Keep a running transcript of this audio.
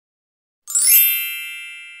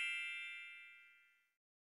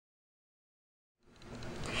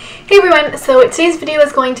Hey everyone, so today's video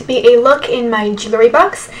is going to be a look in my jewelry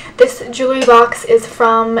box. This jewelry box is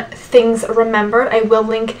from Things Remembered. I will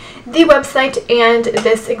link the website and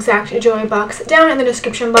this exact jewelry box down in the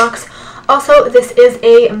description box. Also, this is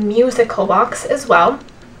a musical box as well.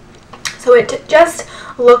 So it just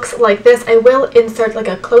looks like this. I will insert like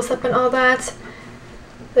a close-up and all that.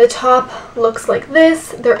 The top looks like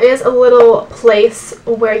this. There is a little place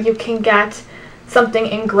where you can get something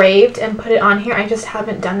engraved and put it on here. I just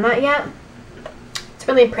haven't done that yet. It's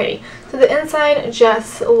really pretty. So the inside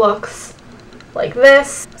just looks like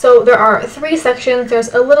this. So there are three sections.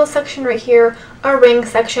 There's a little section right here, a ring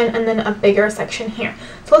section, and then a bigger section here.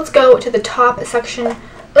 So let's go to the top section.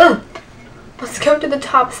 Let's go to the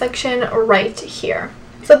top section right here.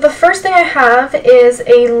 So the first thing I have is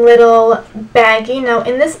a little baggie. Now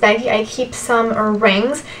in this baggie I keep some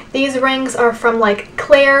rings. These rings are from like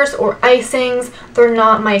Claire's or Icing's. They're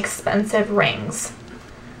not my expensive rings.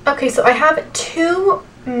 Okay, so I have two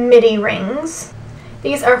midi rings.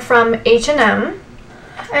 These are from H&M.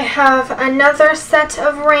 I have another set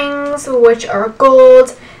of rings which are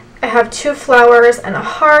gold. I have two flowers and a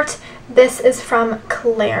heart. This is from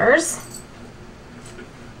Claire's.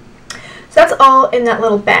 So that's all in that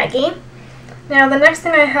little baggie. Now the next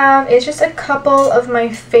thing I have is just a couple of my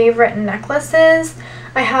favorite necklaces.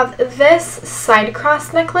 I have this side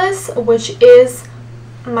cross necklace, which is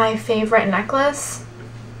my favorite necklace.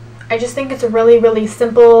 I just think it's really, really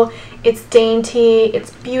simple. It's dainty,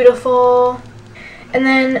 it's beautiful. And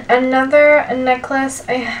then another necklace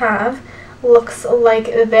I have looks like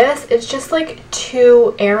this. It's just like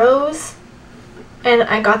two arrows. And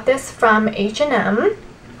I got this from H&M.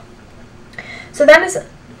 So that is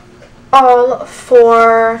all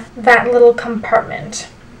for that little compartment.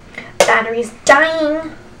 Battery's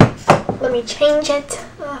dying. Let me change it.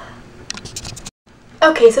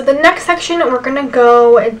 Okay, so the next section we're going to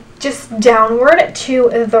go just downward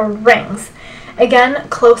to the rings. Again,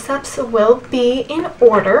 close-ups will be in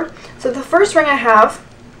order. So the first ring I have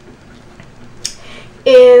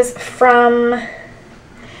is from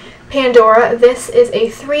Pandora. This is a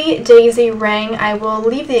 3-daisy ring. I will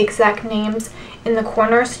leave the exact names in the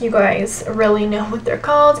corner so you guys really know what they're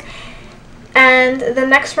called. And the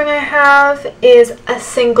next ring I have is a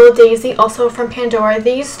single daisy, also from Pandora.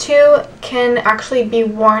 These two can actually be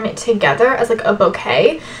worn together as like a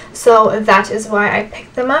bouquet, so that is why I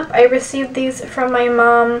picked them up. I received these from my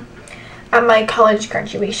mom at my college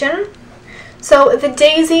graduation. So the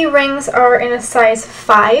daisy rings are in a size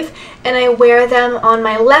 5 and I wear them on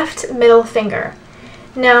my left middle finger.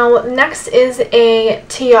 Now next is a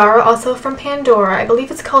tiara, also from Pandora. I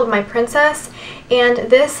believe it's called My Princess,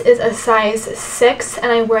 and this is a size 6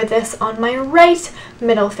 and I wear this on my right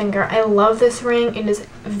middle finger. I love this ring. It is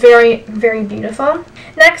very, very beautiful.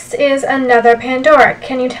 Next is another Pandora.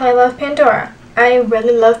 Can you tell I love Pandora? I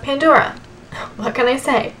really love Pandora. What can I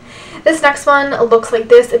say? This next one looks like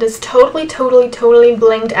this. It is totally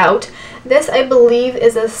blinged out. This, I believe,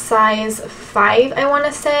 is a size 5, I want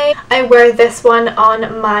to say. I wear this one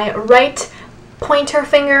on my right pointer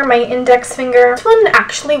finger, my index finger. This one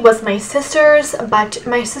actually was my sister's, but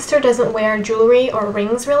my sister doesn't wear jewelry or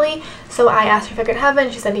rings really, so I asked her if I could have it,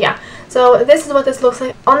 and she said yeah. So this is what this looks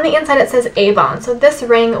like. On the inside it says Avon, so this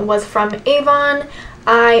ring was from Avon.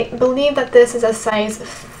 I believe that this is a size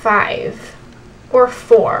 5 or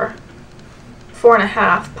 4.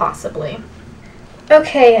 4.5 possibly.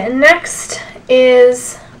 Okay, next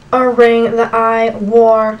is a ring that I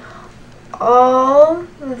wore all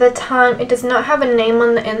the time. It does not have a name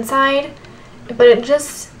on the inside, but it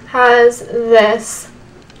just has this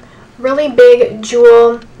really big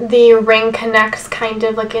jewel. The ring connects kind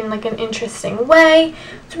of like in like an interesting way.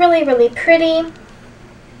 It's really, really pretty.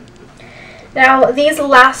 Now these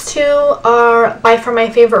last two are by far my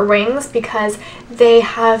favorite rings because they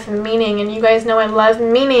have meaning, and you guys know I love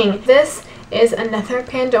meaning. This is another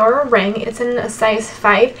Pandora ring. It's in a size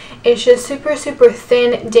 5. It's just super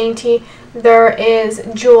thin, dainty. There is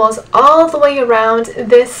jewels all the way around.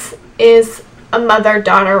 This is a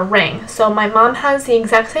mother-daughter ring. So my mom has the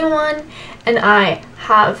exact same one and I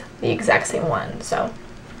have the exact same one. So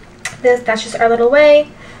that's just our little way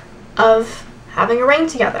of having a ring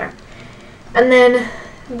together. And then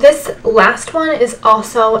this last one is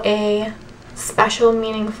also a special,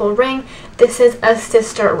 meaningful ring. This is a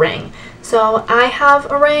sister ring. So I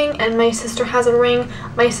have a ring and my sister has a ring.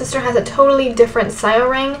 My sister has a totally different style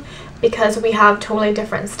ring because we have totally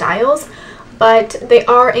different styles, but they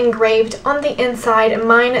are engraved on the inside.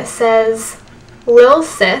 Mine says Lil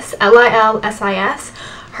Sis, L-I-L-S-I-S.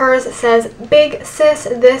 Hers says Big Sis.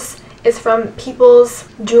 This is from People's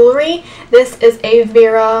Jewellery. This is a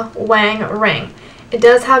Vera Wang ring. It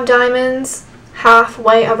does have diamonds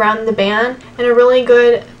halfway around the band, and a really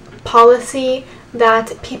good policy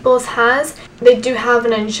that People's has. They do have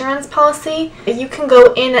an insurance policy. You can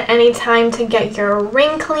go in at any time to get your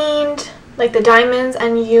ring cleaned, like the diamonds,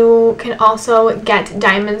 and you can also get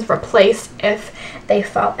diamonds replaced if they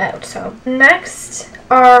fall out. So next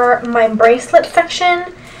are my bracelet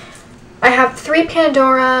section. I have 3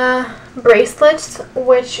 Pandora bracelets,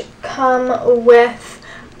 which come with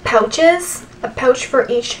pouches, a pouch for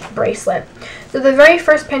each bracelet. So the very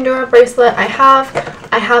first Pandora bracelet I have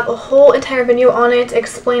a whole entire video on it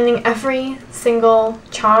explaining every single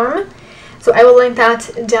charm. So I will link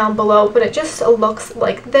that down below, but it just looks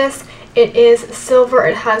like this. It is silver,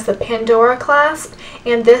 it has the Pandora clasp,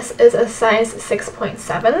 and this is a size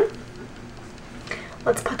 6.7.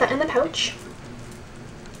 Let's put that in the pouch.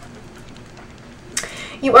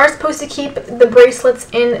 You are supposed to keep the bracelets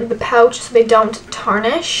in the pouch so they don't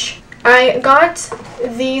tarnish. I got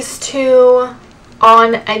these 2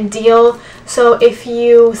 on a deal, so if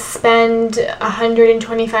you spend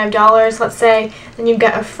 $125, let's say, then you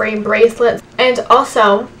get a free bracelet. And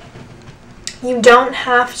also, you don't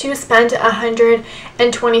have to spend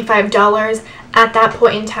 $125 at that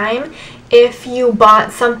point in time. If you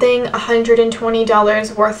bought something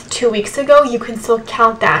 $120 worth 2 weeks ago, you can still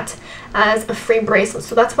count that as a free bracelet.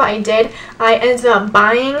 So that's what I did. I ended up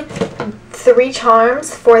buying 3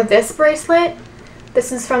 charms for this bracelet.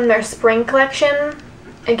 This is from their spring collection.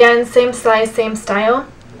 Again, same size, same style.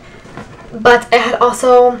 But I had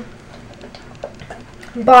also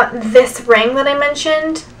bought this ring that I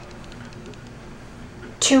mentioned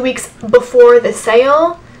 2 weeks before the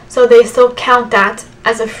sale, so they still count that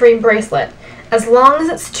as a free bracelet. As long as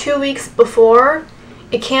it's 2 weeks before,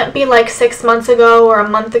 it can't be like 6 months ago or a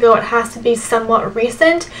month ago, it has to be somewhat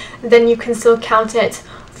recent, then you can still count it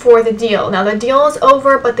for the deal. Now the deal is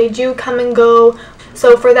over, but they do come and go.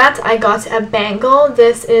 So for that I got a bangle.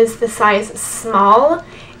 This is the size small,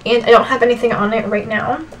 and I don't have anything on it right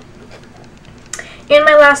now. And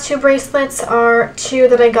my last 2 bracelets are 2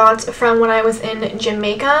 that I got from when I was in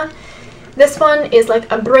Jamaica. This one is like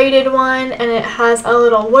a braided one, and it has a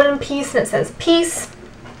little wooden piece and it says peace.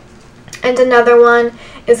 And another one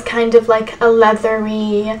is kind of like a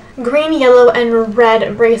leathery green, yellow, and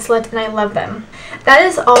red bracelet, and I love them. That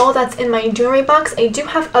is all that's in my jewelry box. I do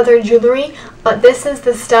have other jewelry, but this is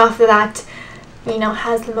the stuff that, you know,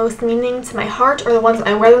 has the most meaning to my heart, or the ones that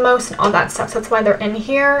I wear the most and all that stuff. So that's why they're in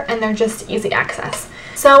here, and they're just easy access.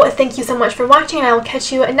 So thank you so much for watching, and I will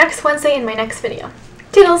catch you next Wednesday in my next video.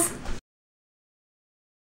 Toodles!